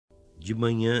De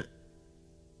manhã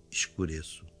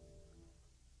escureço,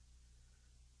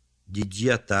 de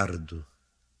dia tardo,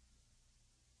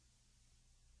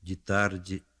 de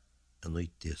tarde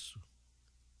anoiteço,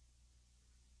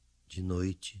 de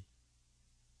noite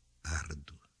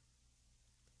ardo.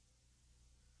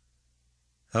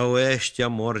 A oeste a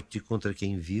morte contra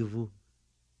quem vivo,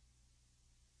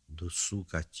 do sul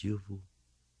cativo,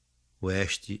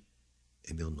 oeste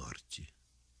é meu norte.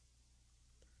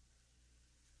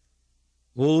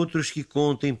 Outros que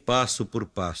contem passo por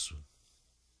passo.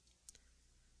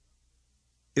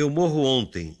 Eu morro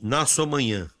ontem, nasço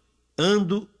amanhã,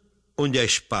 ando onde há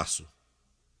espaço.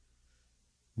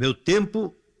 Meu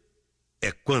tempo é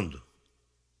quando?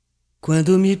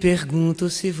 Quando me pergunto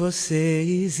se você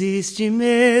existe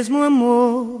mesmo,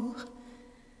 amor,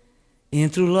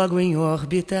 entro logo em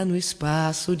órbita no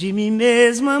espaço de mim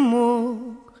mesmo,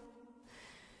 amor.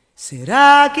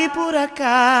 Será que por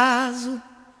acaso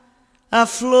a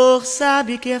flor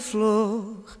sabe que é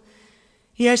flor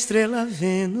e a estrela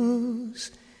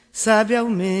Vênus sabe ao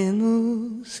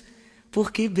menos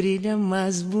porque brilha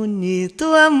mais bonito,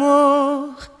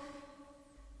 amor?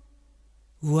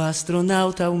 O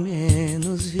astronauta ao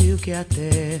menos viu que a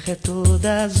terra é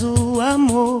toda azul,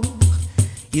 amor.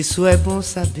 Isso é bom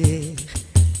saber,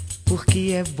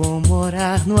 porque é bom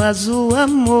morar no azul,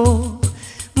 amor.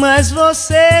 Mas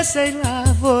você, sei lá,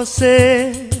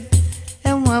 você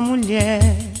é uma mulher,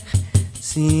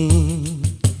 sim.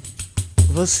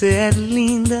 Você é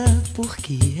linda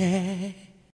porque é.